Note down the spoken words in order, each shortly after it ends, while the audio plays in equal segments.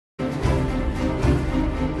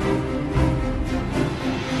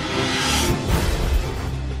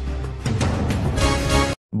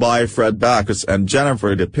by Fred Backus and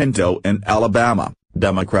Jennifer DePinto in Alabama,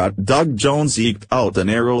 Democrat Doug Jones eked out a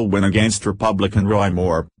narrow win against Republican Roy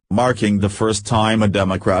Moore, marking the first time a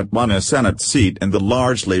Democrat won a Senate seat in the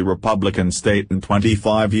largely Republican state in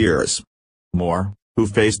 25 years. Moore, who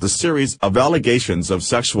faced a series of allegations of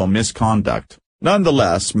sexual misconduct,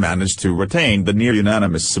 nonetheless managed to retain the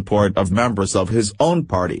near-unanimous support of members of his own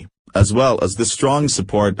party, as well as the strong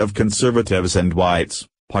support of conservatives and whites,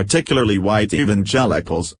 particularly white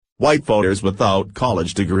evangelicals, white voters without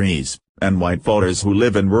college degrees, and white voters who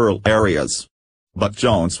live in rural areas. But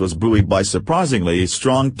Jones was buoyed by surprisingly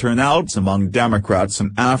strong turnouts among Democrats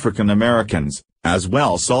and African Americans, as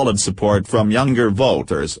well as solid support from younger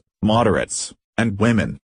voters, moderates, and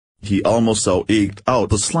women. He also eked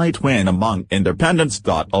out a slight win among independents.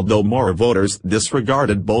 Although Moore voters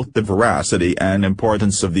disregarded both the veracity and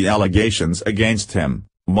importance of the allegations against him,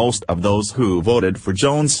 most of those who voted for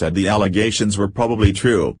Jones said the allegations were probably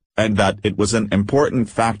true, and that it was an important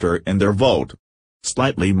factor in their vote.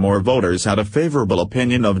 Slightly more voters had a favorable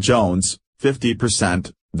opinion of Jones,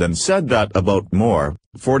 50%, than said that about Moore,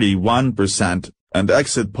 41%, and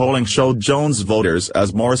exit polling showed Jones voters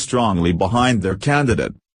as more strongly behind their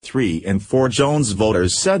candidate. 3 in 4 Jones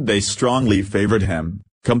voters said they strongly favored him,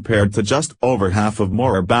 compared to just over half of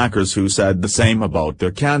Moore backers who said the same about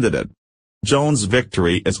their candidate. Jones'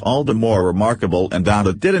 victory is all the more remarkable in that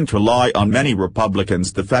it didn't rely on many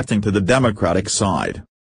Republicans defecting to the Democratic side.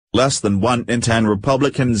 Less than 1 in 10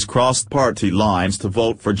 Republicans crossed party lines to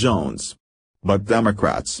vote for Jones. But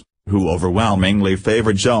Democrats, who overwhelmingly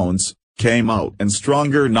favored Jones, came out in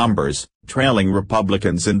stronger numbers, trailing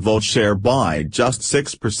Republicans in vote share by just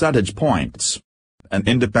 6 percentage points. And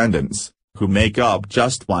independents, who make up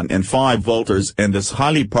just 1 in 5 voters in this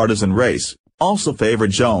highly partisan race, also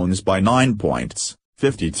favored Jones by 9 points,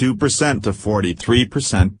 52% to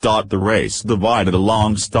 43%. The race divided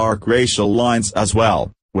along stark racial lines as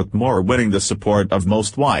well, with Moore winning the support of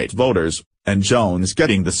most white voters, and Jones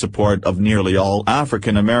getting the support of nearly all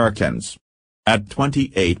African Americans. At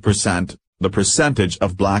 28%, the percentage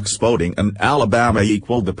of blacks voting in Alabama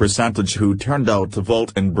equaled the percentage who turned out to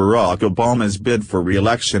vote in Barack Obama's bid for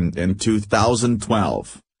re-election in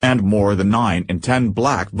 2012, and more than 9 in 10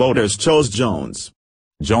 black voters chose Jones.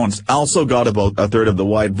 Jones also got about a third of the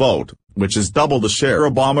white vote, which is double the share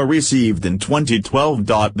Obama received in 2012.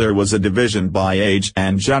 There was a division by age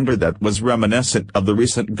and gender that was reminiscent of the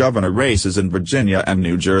recent governor races in Virginia and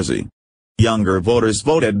New Jersey. Younger voters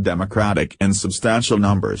voted Democratic in substantial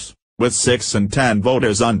numbers, with 6 in 10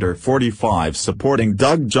 voters under 45 supporting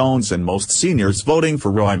Doug Jones and most seniors voting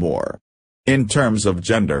for Roy Moore. In terms of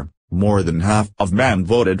gender, more than half of men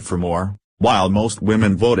voted for Moore, while most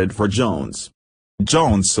women voted for Jones.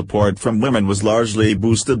 Jones' support from women was largely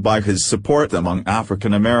boosted by his support among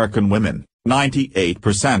African American women,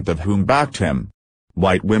 98% of whom backed him.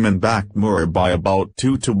 White women backed Moore by about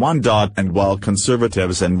 2 to 1. And while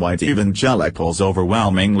conservatives and white evangelicals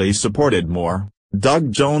overwhelmingly supported Moore,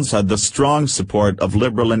 Doug Jones had the strong support of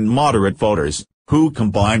liberal and moderate voters, who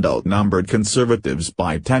combined outnumbered conservatives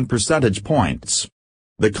by 10 percentage points.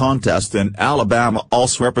 The contest in Alabama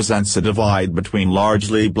also represents a divide between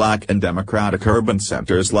largely black and Democratic urban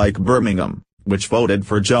centers like Birmingham, which voted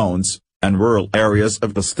for Jones, and rural areas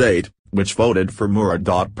of the state, which voted for Moore.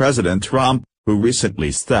 President Trump, who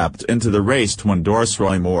recently stepped into the race to endorse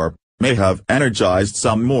Roy Moore, may have energized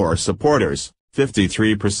some Moore supporters.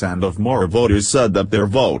 53% of Moore voters said that their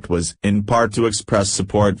vote was in part to express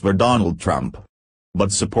support for Donald Trump.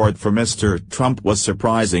 But support for Mr. Trump was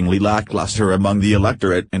surprisingly lackluster among the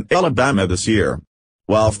electorate in Alabama this year.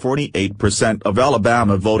 While 48% of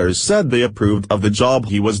Alabama voters said they approved of the job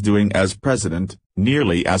he was doing as president,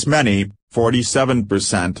 nearly as many,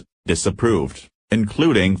 47%, disapproved,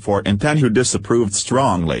 including 4 in 10 who disapproved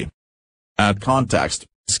strongly. At context,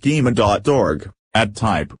 schema.org, at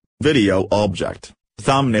type, video object,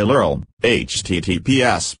 thumbnail URL,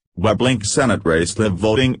 https, web link Senate race live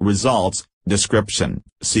voting results, description,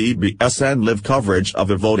 CBS live coverage of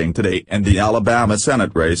the voting today in the Alabama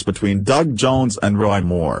Senate race between Doug Jones and Roy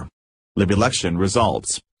Moore. Live election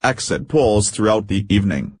results, exit polls throughout the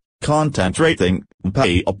evening, content rating,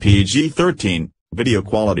 PG-13, video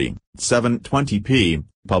quality, 720p,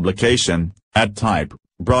 publication, at type,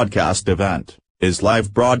 broadcast event, is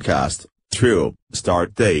live broadcast, true,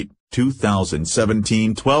 start date,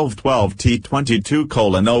 2017 12/12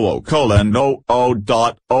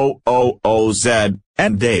 T22:00:00.000Z,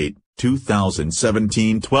 end date,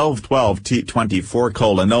 2017 12/12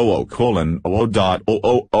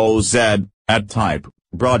 T24:00:00.000Z, at type,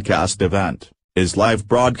 broadcast event, is live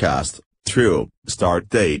broadcast, true, start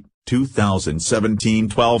date,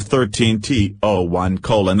 2017-12-13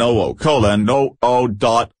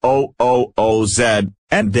 TO1:00:00.000Z,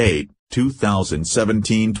 end date,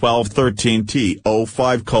 2017-12-13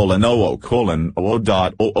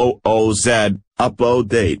 TO5:00:000.000Z, upload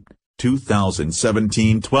date,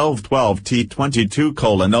 2017-12-12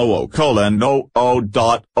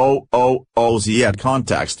 T22:00:000.000Z. At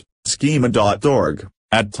context, schema.org,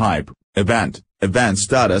 at type, event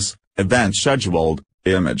status, event scheduled,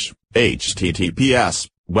 image, https,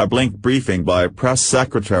 web link. Briefing by Press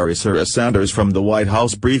Secretary Sarah Sanders from the White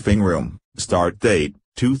House briefing room, start date,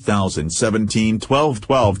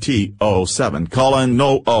 2017-12-12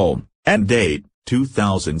 T07:00, end date,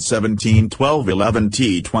 2017-12-11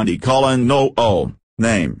 T20:00,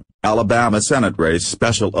 name, Alabama Senate race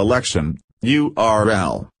special election,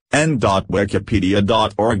 URL,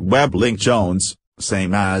 n.wikipedia.org. web link. Jones,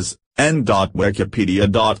 same as,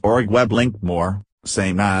 n.wikipedia.org. web link. More,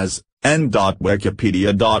 same as,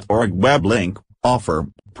 n.wikipedia.org. web link. Offer,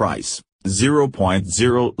 price,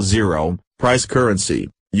 0.00, price currency,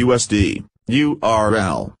 USD,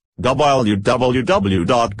 URL,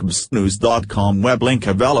 www.gbsnews.com. web link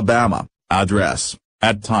of Alabama, address,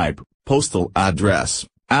 at type, postal address,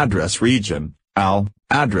 address region, AL,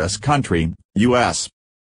 address country, US.